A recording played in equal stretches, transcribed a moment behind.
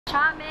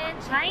Xiamen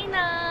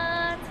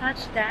China!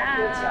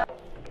 Touchdown!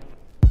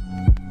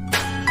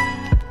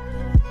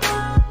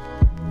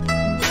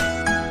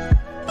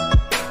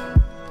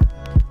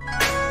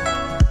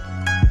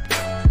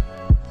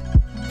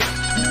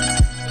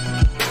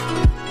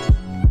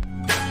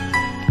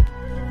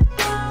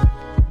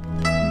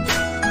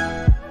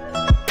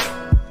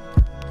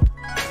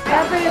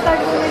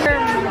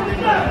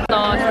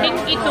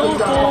 Stinky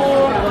tofu.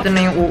 Ito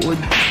na yung uod.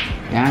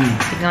 Yan.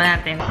 Tignan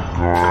natin.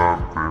 Oh.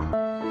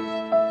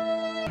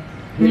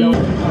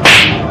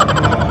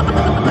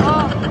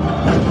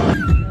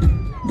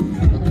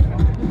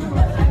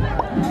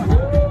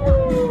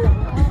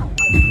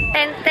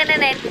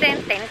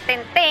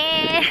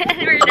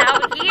 We're now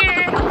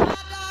here.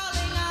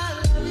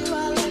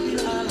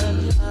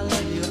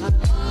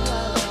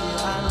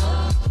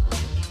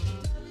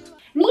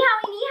 Ni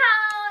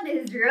hao,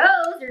 this is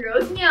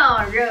Rose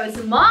nyo,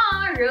 Rose Ma,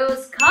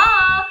 Rose Ka.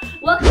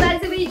 Welcome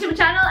back to my YouTube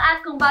channel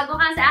at kung bago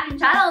ka sa aking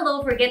channel,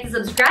 don't forget to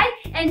subscribe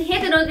and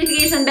hit the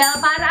notification bell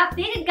para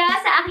updated ka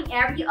sa aking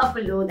every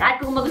upload.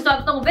 At kung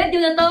magustuhan mo itong video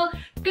na to,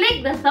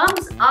 click the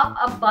thumbs up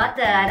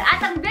button.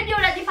 At ang video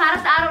natin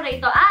para sa araw na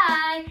ito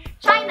ay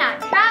China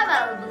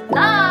Travel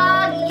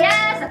Vlog!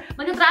 Yes!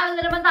 Mag-travel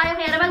na naman tayo,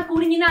 kaya naman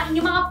kunin nyo na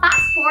inyong mga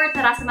passport.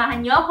 Tara, samahan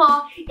nyo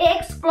ako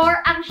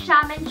i-explore ang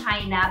Xiamen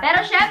China.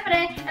 Pero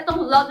syempre,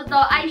 itong vlog na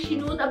to ay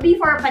shoot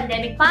before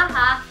pandemic pa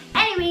ha.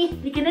 Anyway,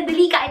 di ka na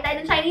dali, kain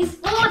tayo ng Chinese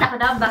food.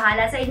 Ako na ang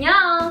bahala sa inyo.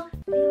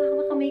 Hindi ako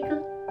makamay ko.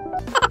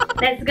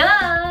 Let's go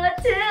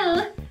to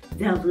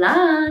the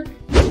vlog!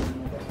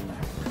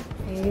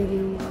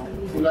 Hey!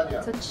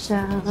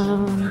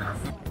 Touchdown!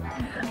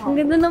 Ang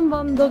ganda ng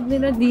bomb dog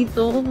nila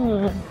dito.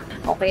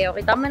 Okay,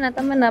 tama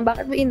na.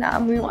 Bakit mo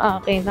inaamo yung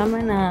akin? Tama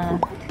na.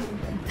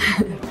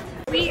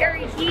 We are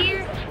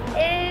here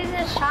in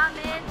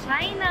Xiamen,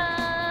 China.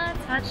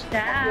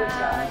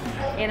 Touchdown!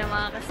 Yan ang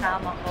mga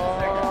kasama ko.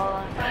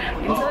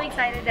 I'm so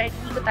excited dahil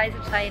dito tayo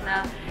sa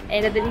China.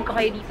 And nadalhin ko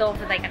kayo dito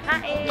kung tayo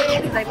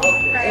kakain.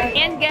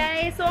 And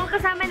guys, so ang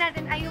kasama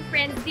natin ay yung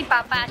friends ni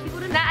Papa.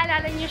 Siguro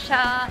naalala niyo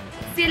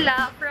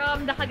sila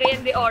from the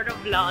Cagayan de Oro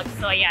vlog.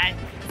 So ayan.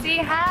 Say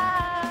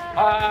hi!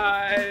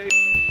 Hi!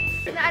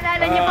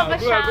 Naalala niyo pa ba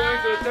siya? We are going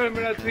to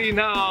Terminal 3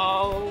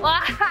 now.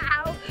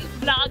 Wow!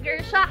 Vlogger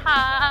siya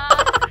ha!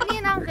 Ano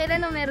yun ang kailan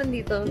na meron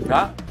dito?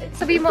 Ha?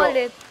 Sabihin mo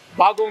ulit.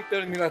 Bagong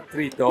Terminal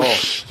 3 to.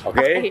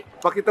 Okay?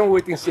 Pakita mo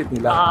waiting seat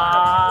nila.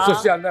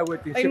 Social na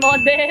waiting seat. May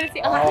model si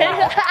Ate.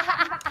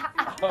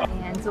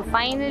 Ayan, so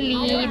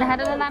finally,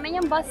 lahat na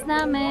namin yung bus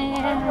namin.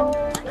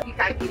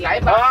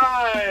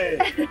 Hi!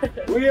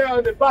 We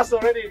are on the bus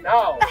already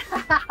now.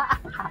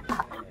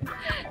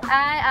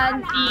 Ay,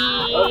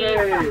 Auntie!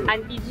 Okay.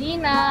 Auntie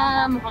Gina!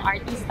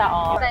 Mukhang artista,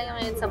 oh. Tayo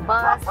ngayon sa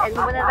bus and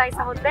muna tayo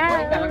sa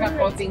hotel. Talaga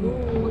konting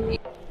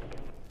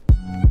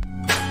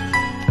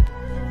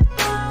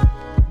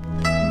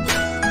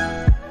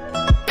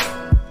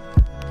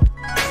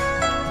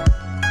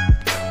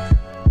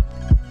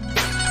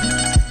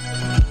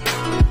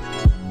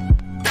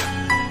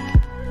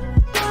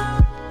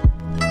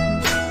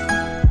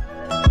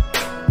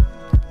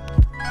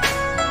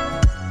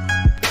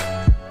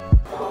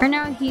We're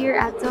now here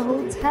at the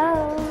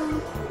hotel.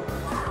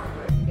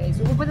 Guys,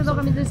 pupunta daw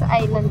kami dun sa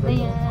island na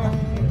yan.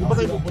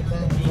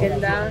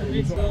 Ganda.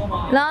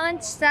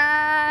 Lunch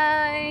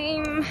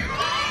time!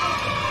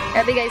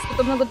 Grabe guys,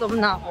 gutom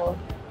na ako.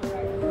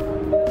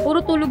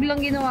 Puro tulog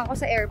lang ginawa ko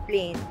sa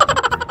airplane.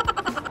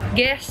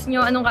 Guess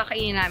nyo anong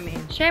kakainin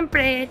namin?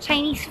 Siyempre,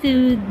 Chinese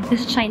food.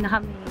 Nasa China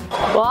kami.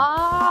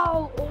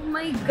 Wow! Oh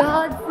my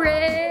God,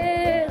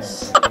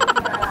 fresh!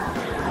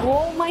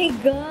 Oh my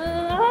God!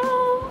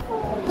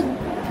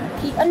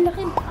 Ang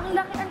laki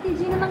Auntie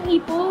Gina ng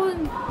ipon.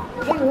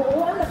 Ay,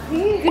 oo, ang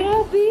laki.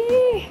 Grabe!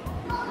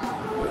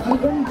 Ang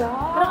ganda.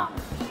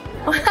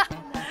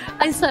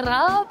 Ang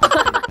sarap.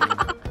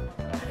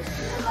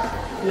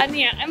 Ano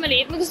yan? Ay,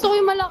 maliit. Gusto ko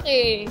yung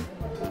malaki.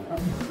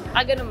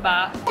 Ah, ganun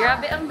ba?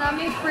 Grabe, ang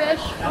daming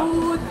fresh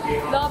food.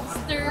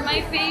 Lobster, my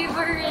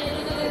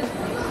favorite.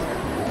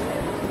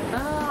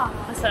 Ah,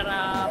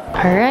 masarap.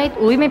 Alright.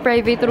 Uy, may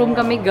private room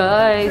kami,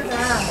 guys.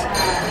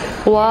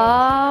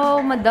 Wow,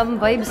 madam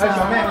vibes ah.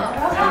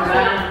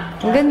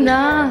 Ang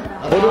ganda.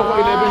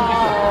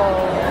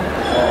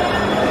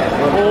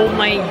 Oh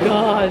my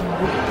God.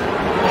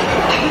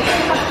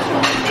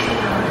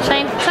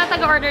 Sa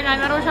taga-order na,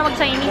 naroon siya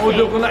mag-Chinese eh.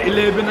 Order ko na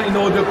 11 na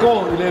in-order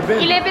ko.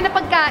 11. 11 na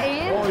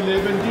pagkain? Oh,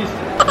 11 dish.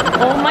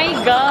 Oh my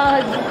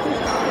God.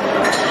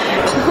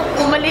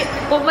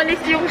 Umalis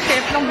yung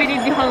chef ng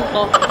binibihang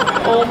ko.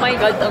 Oh my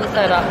God, ang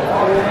sarap.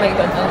 Oh my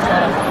God, ang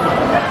sarap.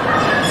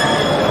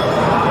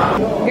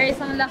 Guys,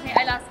 ang laki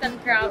Alaskan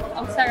crab.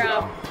 Ang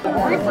sarap.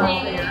 First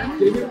name.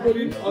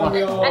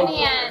 Ano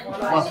yan?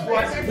 Okay.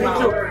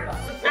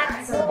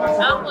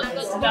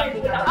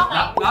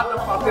 Lahat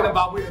ng parte ng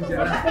baboy yan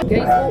dyan.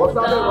 Guys,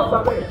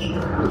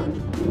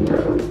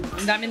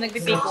 ang dami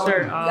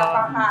nagpipicture.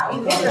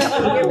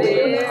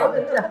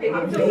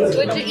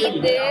 would you eat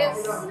this?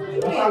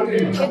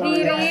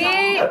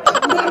 Kadiri!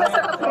 Hindi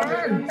masarap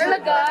yan.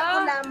 Talaga?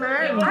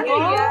 Ano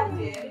yan?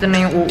 Ito na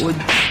yung uod.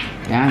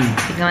 Yan.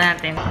 Tignan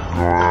natin.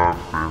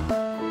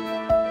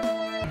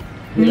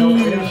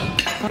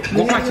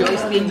 Bukas yung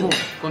steam mo.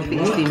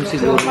 Konting steam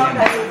siguro.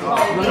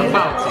 Walang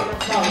pouch eh.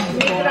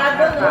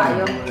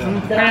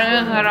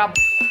 Kaya harap.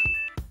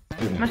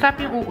 Masarap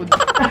yung uod.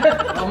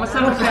 Oh,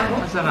 masarap siya.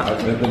 Masarap.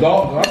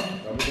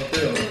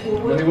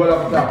 Naniwala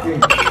ka sa akin.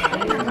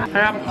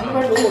 Harap.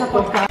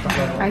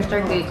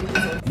 5-star cake.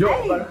 Yo,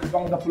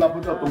 ibang napula po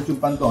ito. Itong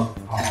sumpan to.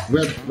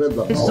 Red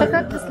ba? Check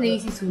out this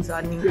lazy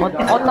Susan.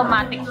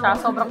 Automatic siya.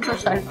 Sobrang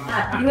social.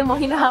 Hindi mo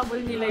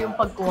hinahabol nila yung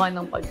pagkuha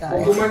ng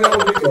pagkain. Kung kumain ako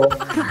dito.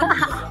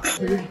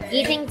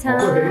 Eating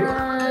time!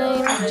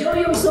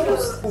 Enjoy yung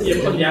sauce.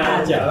 Pwede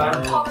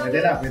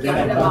na.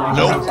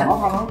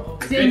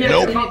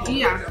 Nope.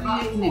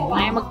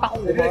 Ay,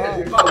 magpakuha.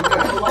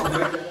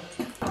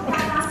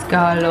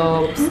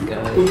 Scallops.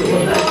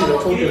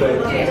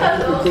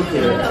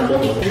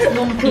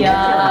 Lumpia.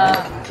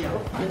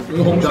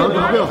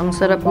 Ang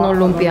sarap ng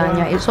lumpia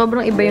niya.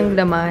 Sobrang iba yung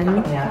laman.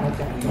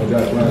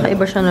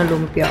 Kakaiba siya na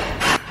lumpia.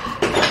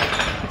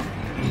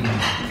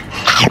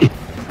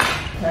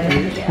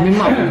 May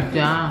mapot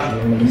siya.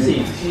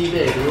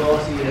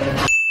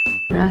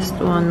 Last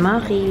one,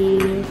 Maki.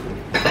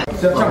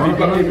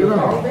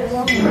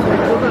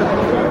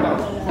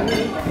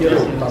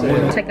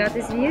 Check out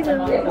this view.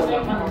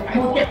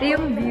 Ito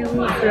yung view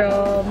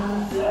from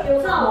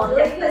our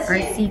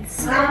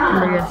seats in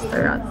the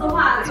restaurant.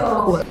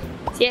 So cool.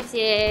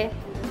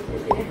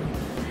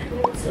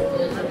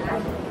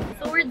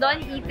 So we're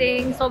done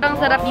eating. Sobrang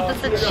sarap dito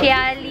sa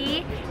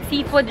Xiamen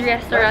Seafood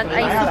Restaurant.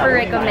 I super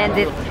recommend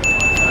it.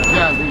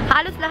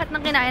 Halos lahat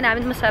ng kinain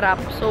namin masarap.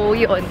 So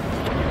yun.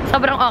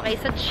 Sobrang okay.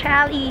 So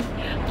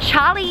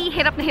Xiamen,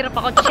 hirap na hirap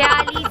ako.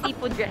 Xiamen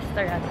Seafood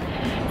Restaurant.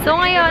 So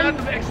ngayon,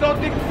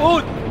 Exotic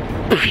food!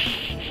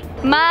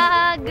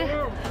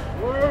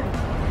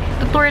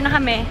 Tutour na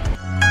kami.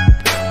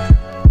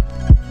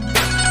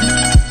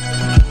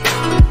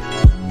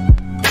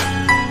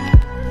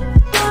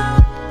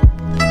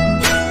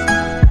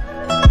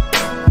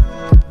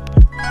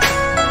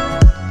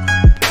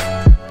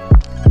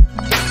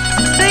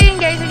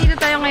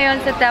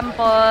 Sa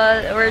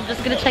temple. We're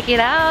just gonna check it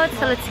out.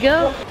 So let's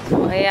go.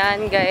 So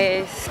ayan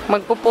guys.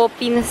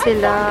 Magpo-poppy na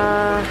sila.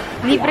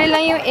 Libre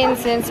lang yung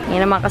incense.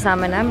 Yan ang mga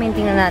kasama namin.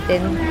 Tingnan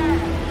natin.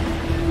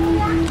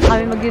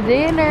 Kami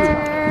mag-dinner.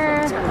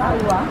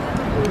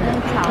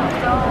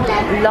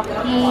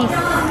 Lucky's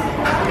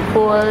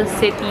Full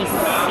City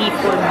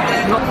Seafood.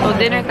 So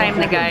dinner time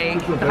na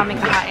guys. Ito kami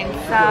kakain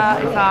sa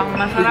isang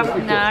masarap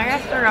na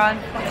restaurant.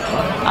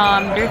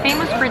 They're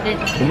famous for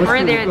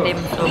their dim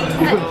sum.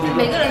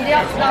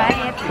 Try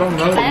it.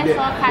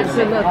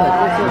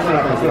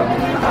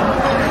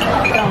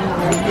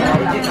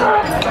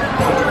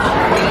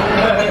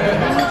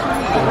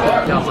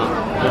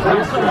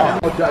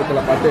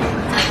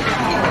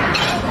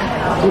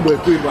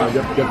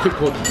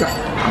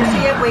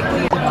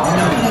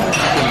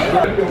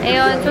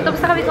 Ayun, so tapos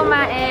na kami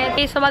kumain.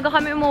 Okay, so bago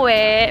kami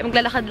umuwi,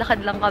 maglalakad-lakad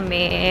lang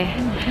kami.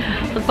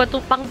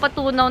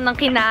 Pangpatunaw ng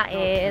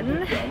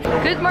kinain.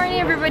 Good morning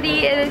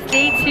everybody! It is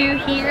day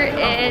 2 here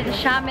in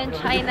Xiamen,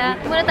 China.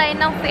 Muna tayo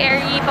ng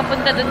ferry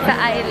papunta dun sa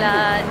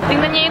island.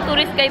 Tingnan niyo yung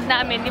tourist guide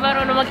namin. Di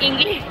marunong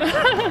mag-English.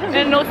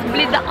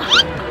 Nosebleed ako.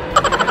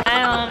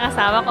 Ay, mga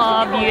kasama ko.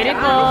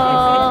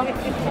 Beautiful.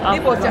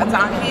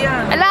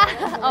 Ala!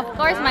 Of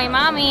course, my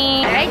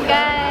mommy. Alright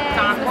guys,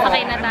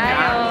 masakay na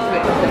tayo.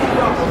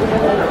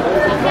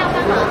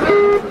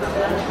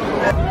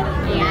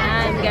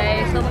 Ayan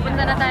guys, so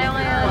pupunta na tayo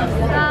ngayon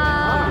sa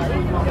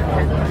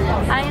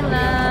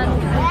island.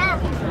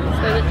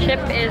 So the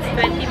trip is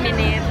 20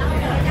 minutes.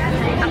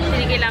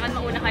 Actually, kailangan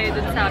mauna kayo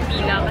dun sa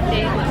pila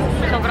kasi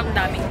sobrang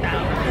daming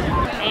tao.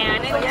 Ayan,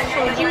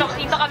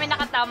 dito kami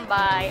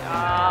nakatambay.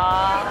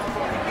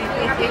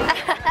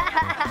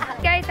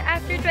 Guys,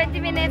 after 20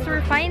 minutes,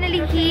 we're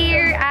finally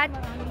here at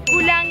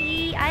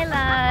Ulangi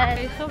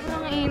Island.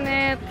 Sobrang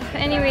init.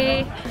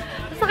 Anyway,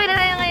 sasakay na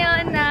tayo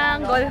ngayon ng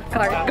golf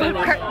cart. Golf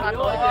cart na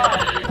to.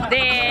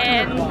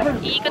 Then,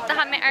 iikot na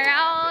kami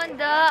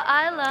around the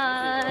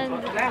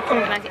island.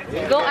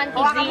 Go,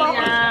 Auntie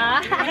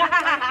Zina.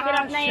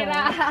 Hirap na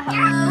hirap.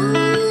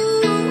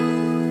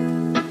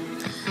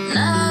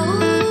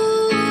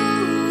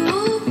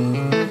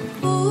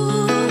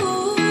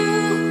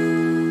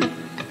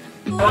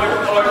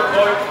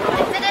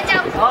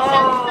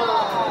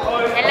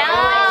 Hello!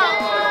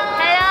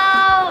 Hello!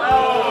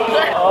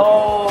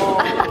 Oh!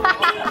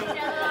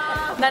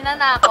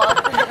 Nananakot.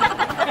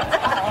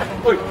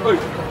 Uy! Uy!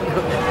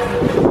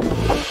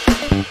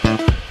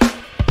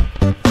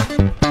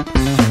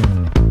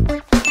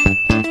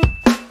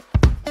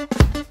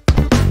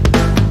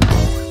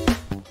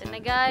 Ito na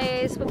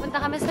guys,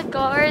 pupunta kami sa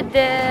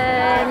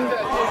garden.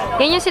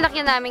 Yan yung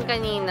sinakyan namin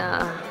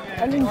kanina.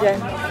 Anong dyan?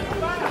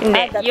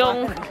 Hindi,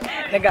 yung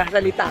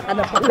nagsasalita ka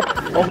na pala.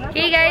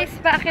 Okay guys,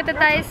 paakyat na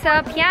tayo sa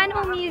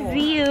Piano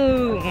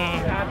Museum.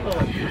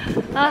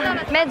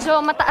 Medyo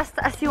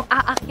mataas-taas yung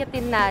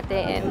aakyatin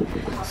natin.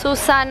 So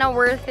sana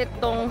worth it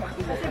tong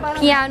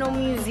Piano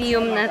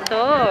Museum na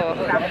to.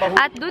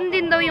 At dun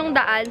din daw yung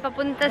daan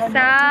papunta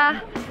sa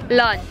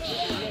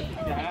lunch.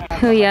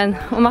 So yan,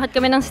 umakit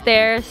kami ng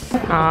stairs.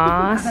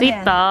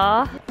 Sweet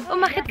ah.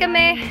 Umakit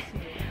kami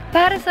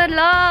para sa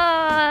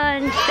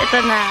lunch. Ito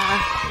na.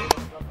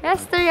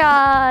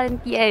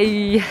 Restaurant!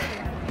 Yay!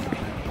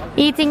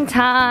 Eating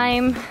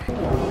time!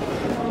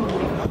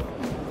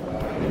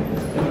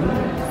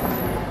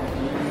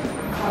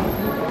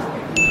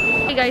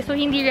 Okay guys, so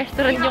hindi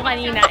restaurant yung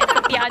kanina. It's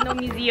a Piano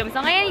Museum. So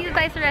ngayon dito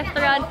tayo sa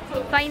restaurant.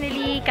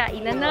 Finally,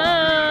 kainan na!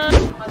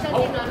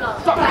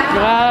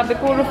 Grabe,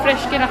 puro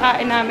fresh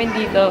kinakain namin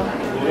dito.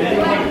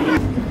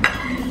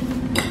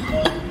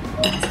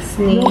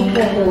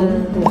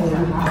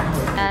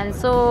 And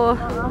so,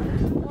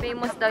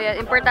 famous daw yan.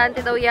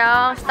 Importante daw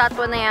yung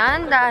statwa na yan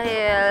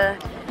dahil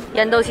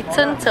yan daw si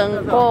Tseng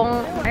Tseng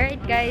Kong.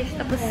 Alright guys,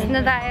 tapos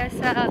na tayo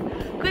sa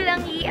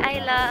Kulangi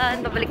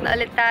Island. Babalik na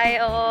ulit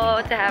tayo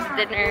to have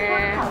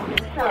dinner.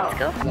 Let's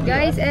go.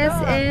 Guys,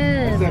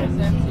 SM.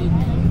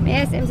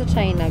 May SM sa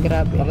China,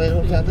 grabe.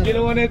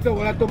 Ginawa nito,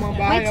 wala itong mga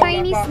bahay. May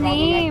Chinese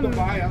name.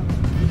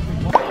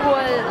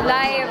 Cool,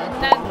 live.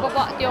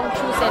 Nagpapakot yung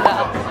shoes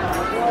sila.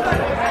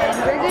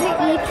 We're gonna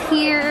eat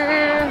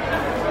here.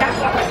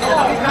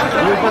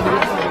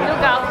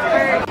 Look out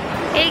for.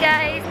 Hey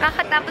guys,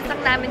 kakatapos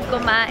lang namin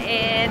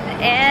kumain.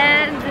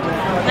 And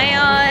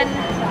ngayon,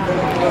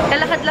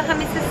 lalakad lang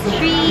kami sa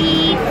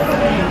street.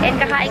 And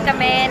kakain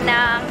kami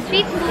ng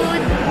street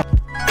food.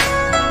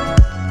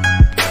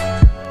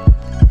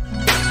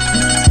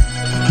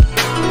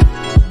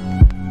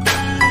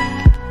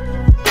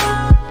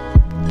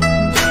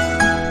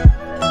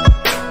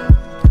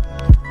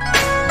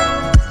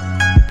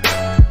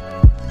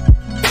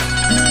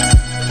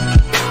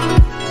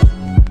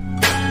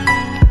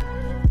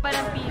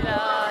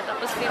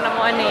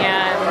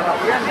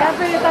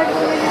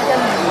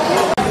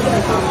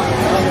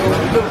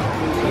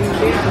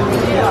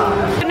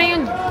 Ito na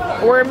yung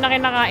worm na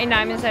kinakain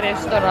namin sa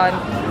restaurant.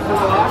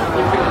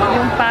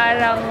 Yung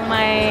parang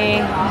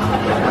may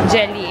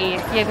jelly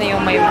ace. Yan na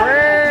yung may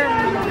worm.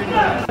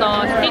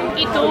 No,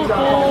 stinky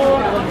tofu.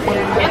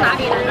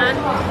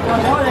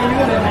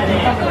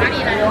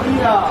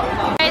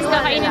 Guys,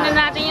 kakainin na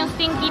natin yung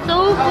stinky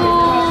tofu.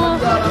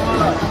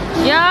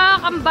 Yak,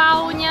 ang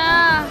baho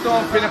niya. Ito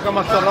ang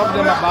pinakamasarap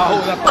na mabaho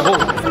na taho.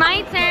 It's my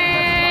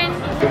turn.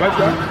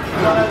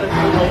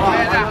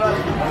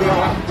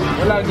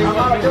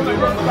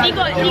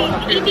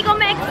 Hindi ko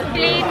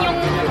ma-explain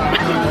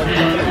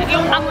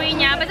yung amoy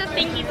niya. Basta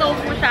stinky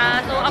tofu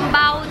siya. So, ang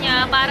baho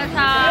niya para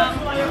sa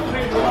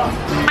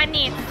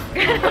panis.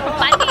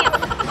 Panis.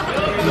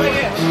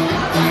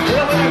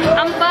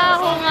 Ang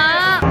baho nga.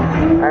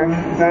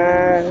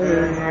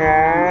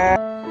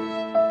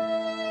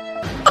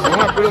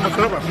 Pero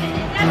masarap ah.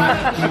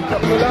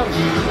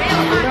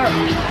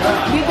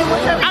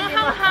 Ang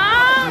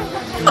hanghang!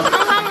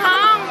 Ang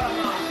hanghang!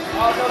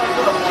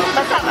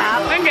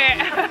 Masarap? Hindi.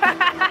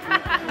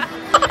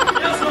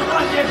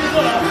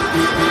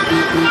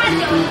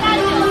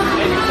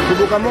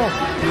 Subukan mo.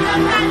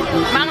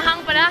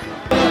 Manghang pala.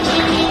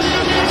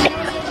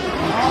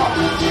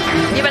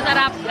 Hindi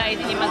masarap guys,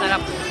 hindi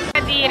masarap.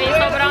 Kadiri,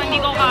 sobrang hindi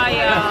ko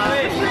kaya.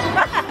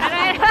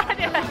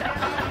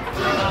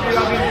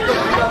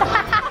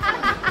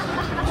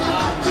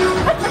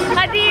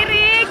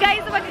 Kadiri,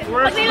 guys.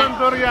 Worse than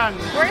durian.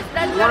 Worse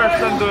than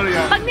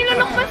durian. Pag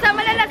nilunok mo siya,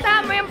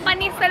 malalasa mo yung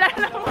panis na lang.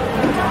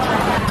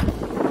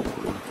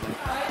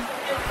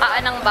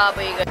 Ng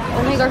baboy.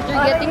 Oh my gosh,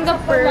 you're getting the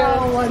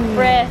pearl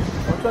fresh.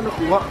 Saan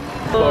nakuha?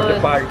 For the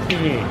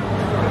party.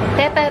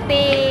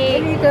 Tete.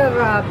 Little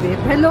rabbit.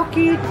 Hello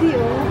Kitty,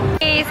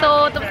 oh. Okay,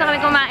 so tapos na kami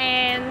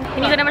kumain.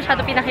 Hindi ko na masyado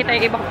pinakita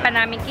yung iba pa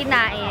namin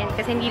kinain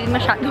kasi hindi rin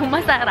masyado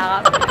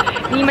masarap.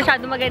 Hindi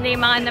masyado maganda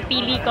yung mga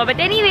napili ko. But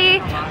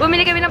anyway,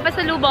 bumili kami ng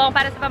pasalubong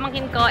para sa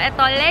pamangkin ko.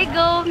 Ito,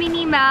 Lego,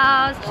 Minnie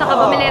Mouse. Tsaka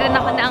bumili rin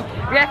ako ng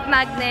ref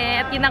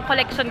magnet. Yun ang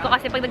collection ko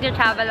kasi pag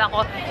nag-travel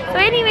ako. So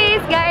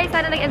anyways, guys,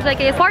 sana nag-enjoy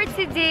kayo for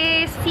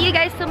today. See you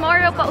guys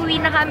tomorrow. Pauwi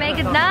na kami.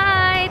 Good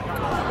night!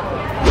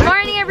 Good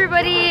morning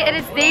everybody! It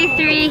is day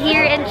 3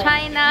 here in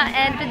China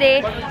and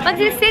today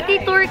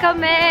magsi-city tour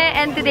kami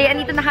and today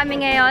andito na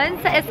kami ngayon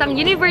sa isang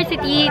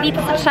university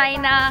dito sa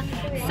China.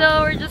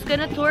 So we're just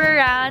gonna tour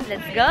around.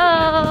 Let's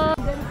go!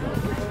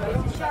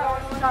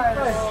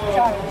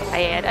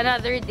 Ayan,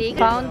 another day.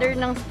 Founder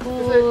ng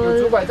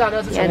school.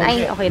 Yan,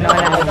 ay, okay na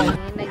wala.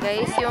 Ayan na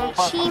guys, yung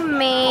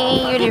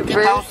Xiamen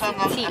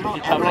University.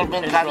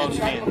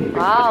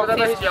 Wow,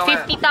 50,000?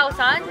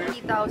 50,000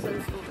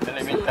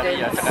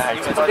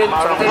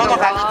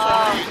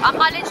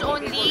 college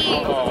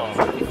only.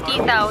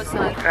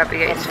 50,000. Grabe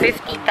guys,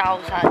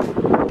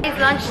 50,000. It's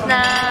lunch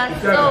na.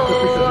 So,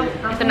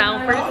 ito na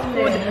ang first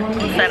food.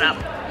 Sarap.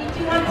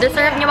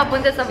 Deserve niya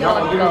mapunta sa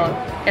vlog ko.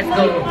 Let's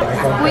go.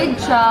 Squid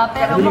siya,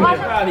 pero mukha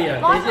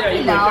siyang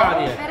ilaw.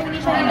 Pero hindi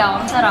siya ilaw.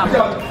 Ang sarap.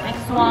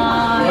 Next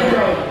one.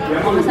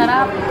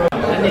 Masarap.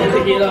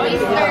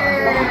 Oyster.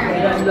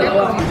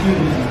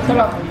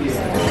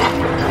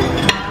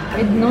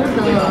 With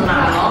noodles.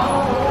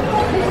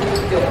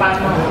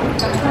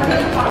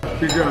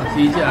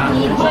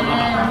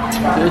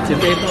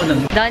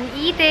 Done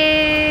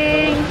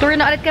eating! Tour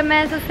na ulit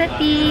kami sa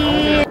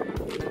city!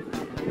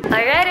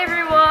 Alright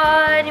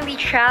everyone! We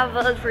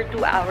traveled for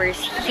 2 hours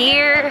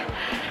here.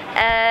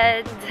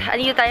 And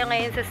andito tayo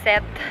ngayon sa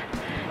set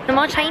ng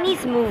mga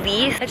Chinese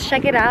movies. Let's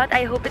check it out.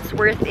 I hope it's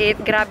worth it.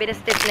 Grabe na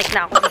stiff neck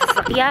na ako sa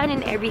sasakyan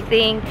and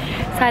everything.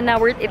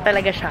 Sana worth it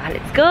talaga siya.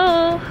 Let's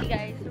go!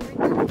 Hey guys,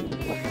 so we're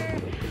here.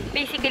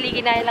 Basically,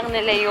 ginaya lang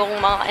nila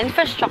yung mga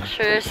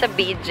infrastructure sa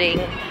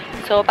Beijing.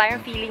 So,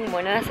 parang feeling mo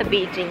na nasa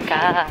Beijing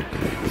ka.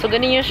 So,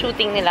 ganun yung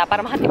shooting nila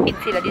para makatipid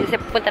sila dito sa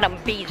pupunta ng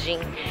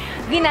Beijing.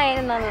 Ginaya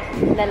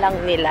na lang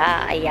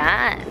nila.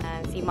 Ayan.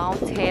 Si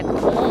Mom's head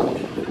home.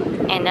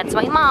 And that's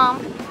my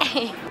mom.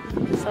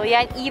 So,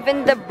 yan.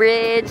 Even the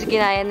bridge,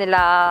 ginaya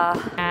nila.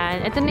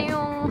 And ito na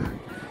yung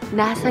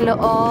nasa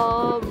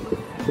loob.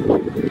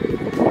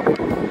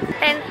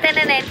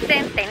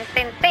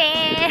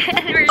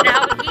 We're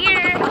now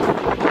here.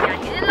 Yan,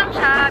 yun lang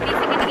siya.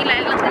 Basically,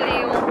 kilala lang nila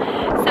yung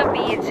sa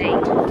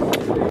Beijing.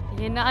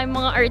 Yan na ay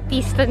mga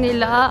artista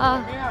nila.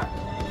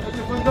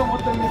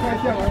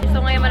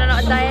 So ngayon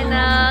manonood tayo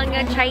ng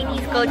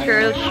Chinese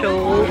cultural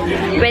show.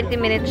 20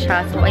 minutes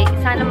siya. So ay,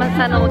 sana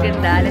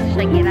maganda. Let's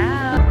check it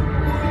out.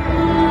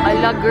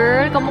 Ala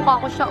girl,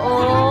 kamukha ko siya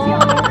oh.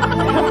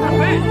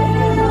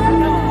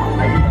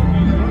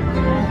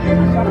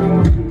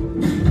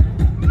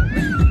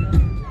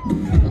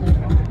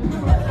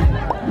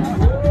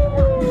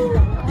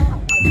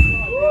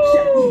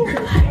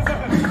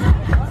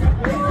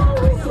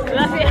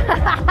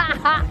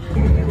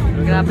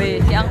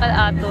 Grabe, si Uncle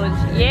Aton.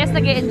 Yes,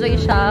 nag-enjoy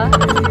siya.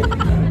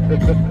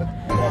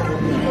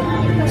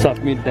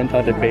 Submit them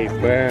to the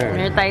paper.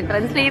 Meron tayong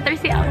translator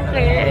si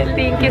Uncle.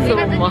 Thank you so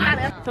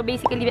much. So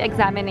basically,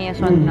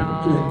 examination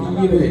na.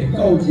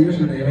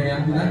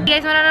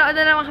 Guys, manonood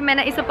na naman kami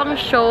na isa pang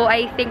show.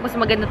 I think mas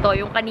maganda to.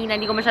 Yung kanina,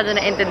 hindi ko masyado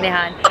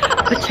naintindihan.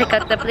 But check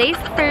out the place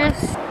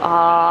first.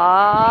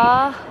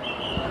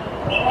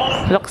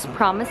 Looks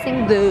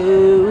promising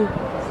though.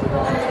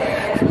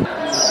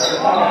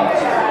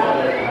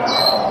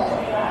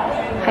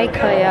 Hi,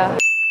 Kaya.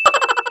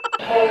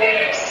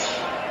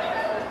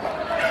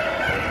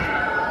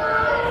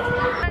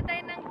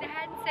 Tayo ng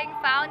dancing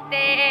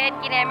fountain.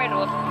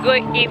 Kinemero. Go,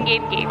 game.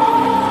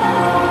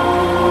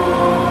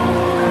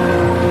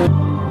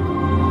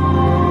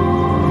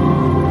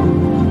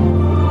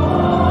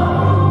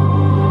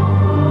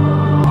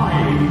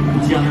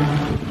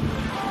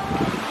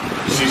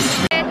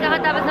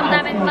 Kakatapos naman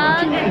namin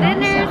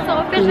mag-dinner.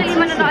 So, officially,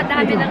 manonood na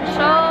kami ng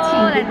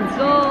show. Let's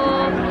go!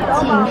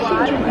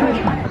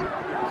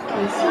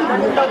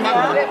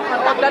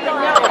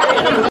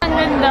 Ang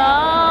ganda!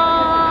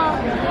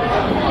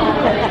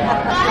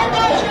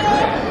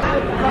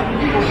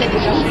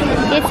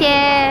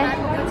 Yes!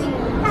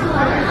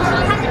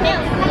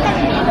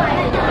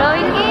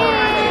 Going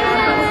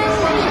in!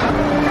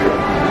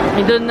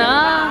 Ito na!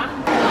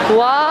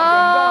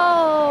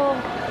 Wow!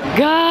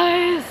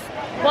 Guys!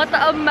 What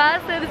a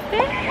massive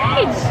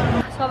stage!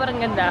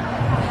 Sobrang ganda.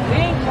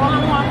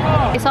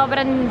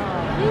 Sobrang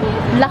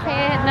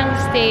laki ng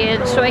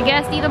stage. So, I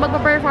guess dito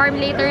magpa-perform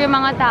later yung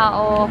mga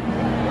tao.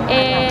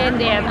 And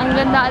then, ang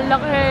ganda, ang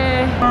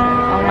laki.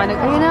 Ang manag.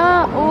 Ayun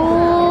na.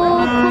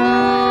 Oh, cool!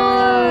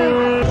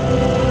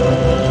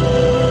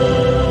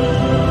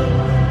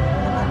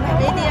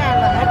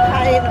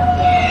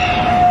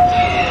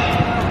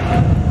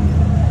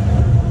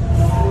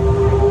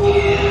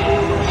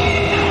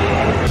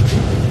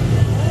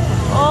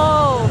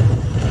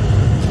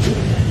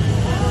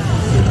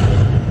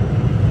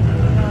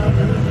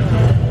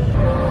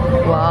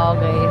 Wow,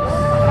 guys.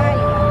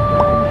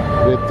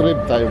 Trip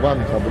Taiwan,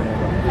 sabi mo.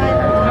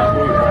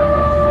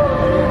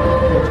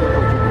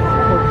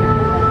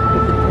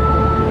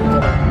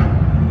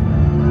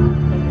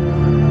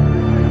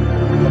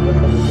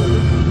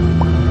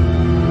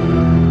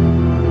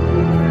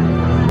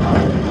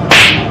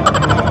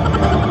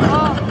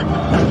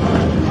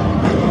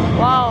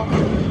 Wow.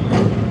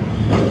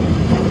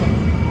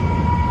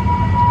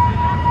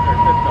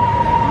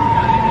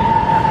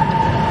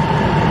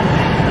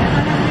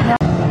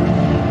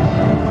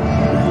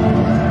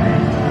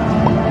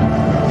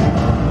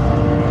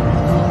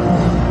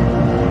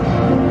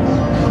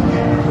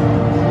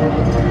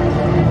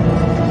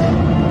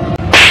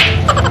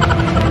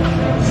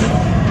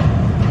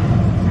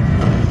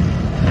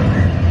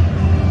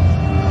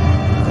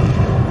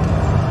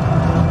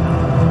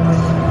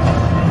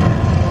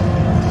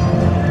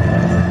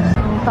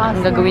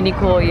 Ang gagawin ni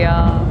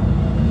Kuya.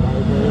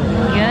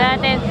 Tingnan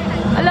natin.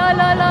 Ala.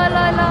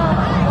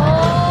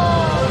 Oh!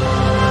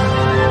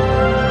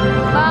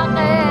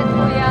 Bakit,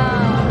 Kuya?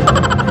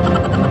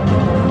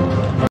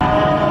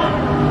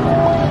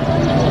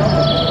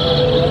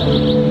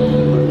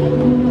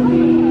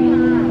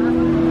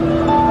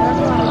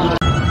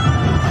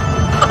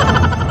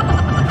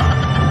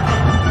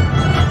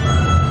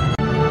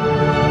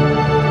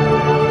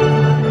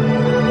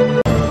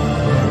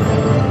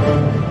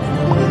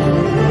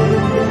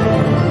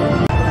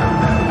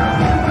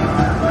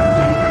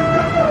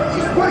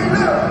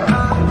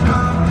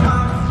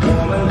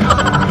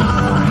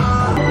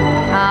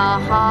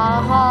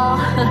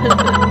 Guys,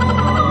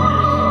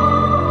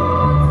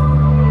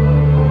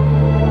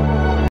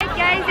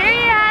 there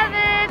you have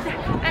it!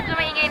 Medyo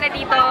maingay na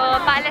dito.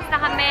 Paalas na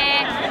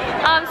kami.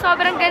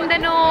 Sobrang ganda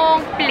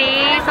nung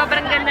place.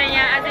 Sobrang ganda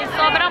niya. As in,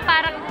 sobrang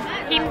parang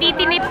hindi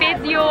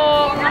tinipid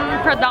yung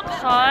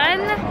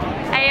production.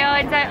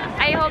 Ayun. So,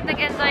 I hope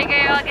nag-enjoy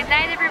kayo. Good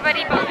night,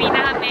 everybody. Pauwi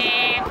na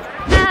kami.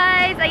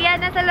 Guys,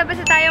 ayan. Nasa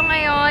labas na tayo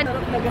ngayon.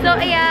 So,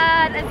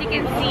 ayan. As you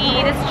can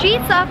see, the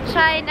streets of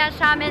China,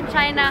 Xiamen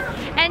China.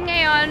 And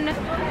ngayon,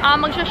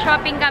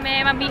 magsha-shopping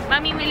kami.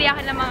 Mamimili ako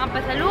ng mga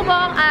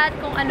pasalubong at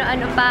kung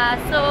ano-ano pa.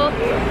 So,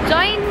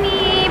 join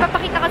me.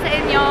 Papakita ko sa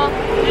inyo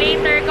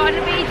later kung ano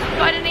na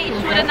itsura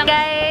ng...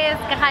 Guys,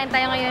 kakain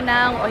tayo ngayon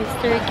ng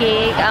oyster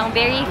cake. Ang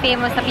very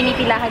famous na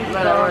pinipilahan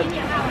dito.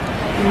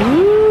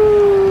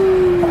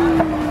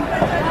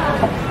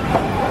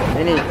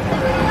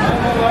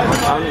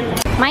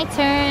 My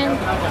turn.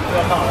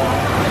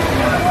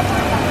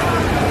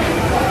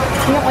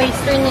 Yung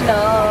oyster nila.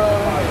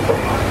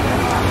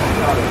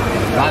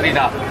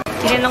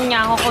 Tinanong niya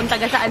ako kung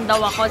taga saan daw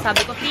ako.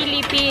 Sabi ko,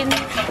 Philippines.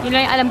 Yun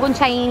lang yung alam kong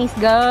Chinese,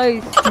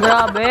 guys.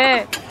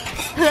 Grabe.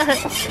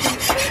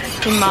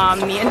 Si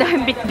Mommy. Ang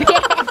daming bitbit.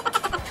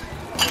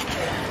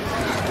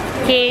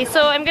 Okay,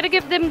 so I'm gonna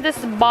give them this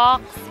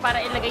box para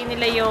ilagay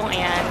nila yung,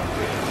 ayan,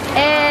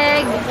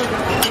 egg.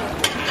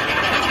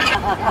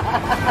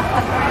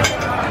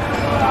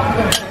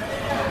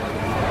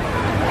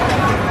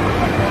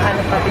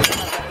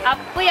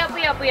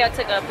不要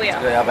这个不要。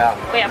这个要不要？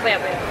不要。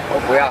我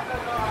不要。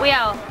不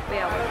要。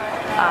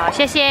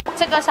谢谢。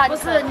这个3。不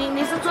是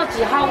你是坐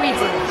几号位置？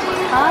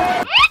啊？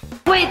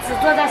位置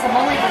坐在什么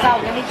位置上？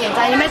我给你点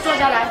赞，有没有坐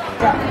下来？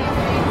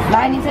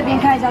来，你这边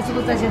看一下是不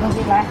是这些东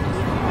西？来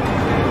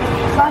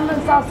，3份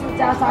烧丝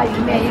加鲨鱼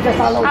面，1个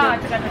烧肉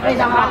卷，非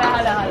常好。好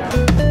了。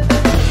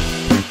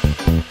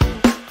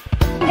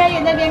应该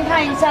那边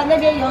看一下，那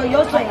边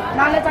有水，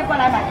拿了再过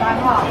来买单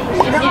哈。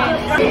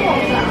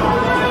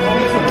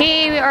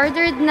Okay, we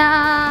ordered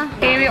na.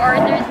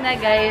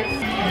 Guys.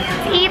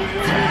 Eat.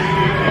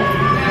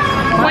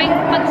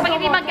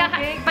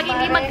 Pag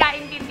hindi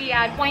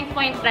magkaintindihan, point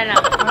na lang.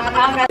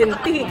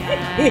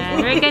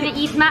 We're gonna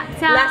eat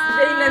matcha. Last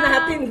day na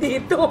natin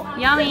dito.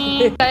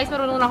 Yummy. Guys,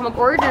 marunong na ako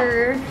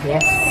mag-order.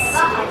 Yes.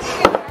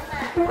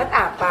 Ba't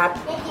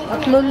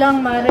 4? 3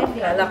 lang, Mare.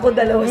 Kala ko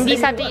 2. Hindi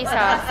sa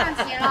isa.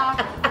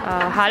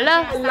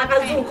 Hala.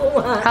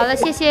 Hala,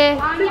 sisi.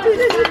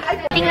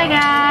 Tingnan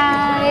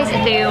guys.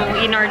 Ito yung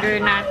in-order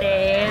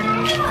natin.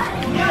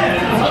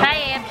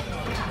 Try it.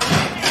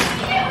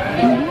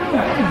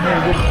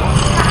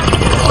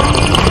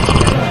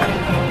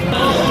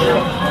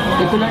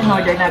 Ito lang yung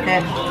order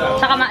natin.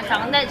 Tsaka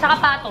matsang. Tsaka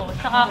pato.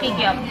 Tsaka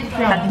kikiap.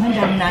 Sabi mo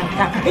dyan na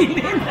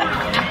kakainin.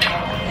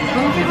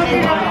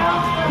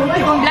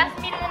 Last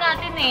meal na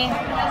natin eh.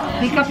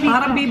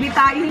 Parang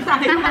bibitayin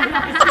tayo.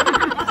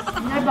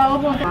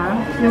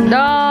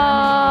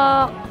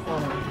 Dok!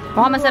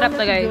 Mukhang masarap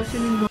to guys.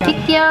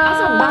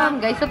 Kikiam!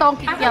 Guys, totoong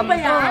kikiam to.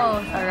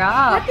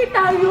 Sarap. Pati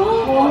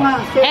tayo. Oo nga.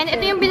 And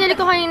ito yung binili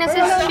ko kanina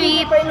sa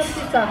street.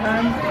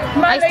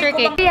 Oyster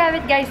cake. We have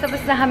it guys.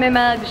 Tapos na kami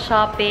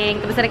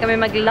mag-shopping. Tapos na kami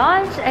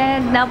mag-lunch.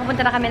 And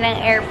napupunta na kami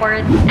ng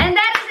airport. And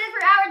that is it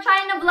for our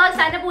China vlog.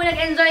 Sana po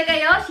nag-enjoy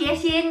kayo.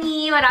 Xie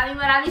ni.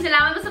 Maraming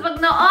salamat po sa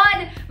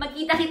pagnood.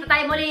 Magkita-kita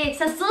tayo muli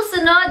sa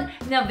susunod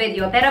na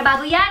video. Pero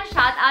bago yan,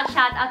 shout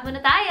out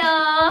muna tayo.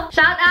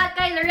 Shout out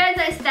kay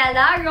Lorenza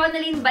Estela,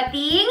 Ronaldine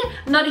Bating,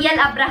 Noriel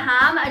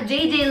Abraham,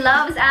 JJ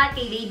Loves at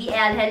kay Lady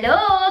L. Hello!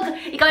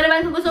 Ikaw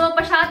naman kung gusto mo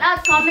pa-shout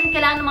out, comment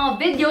ka lang ng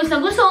mga videos na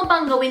gusto mo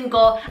pang gawin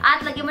ko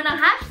at lagyan mo ng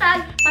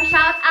hashtag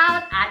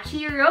pa-shoutout at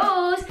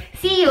Rose.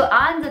 See you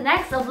on the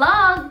next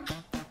vlog.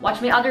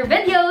 Watch my other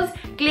videos.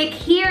 Click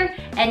here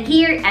and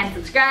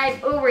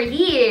subscribe over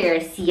here.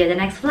 See you in the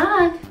next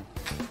vlog.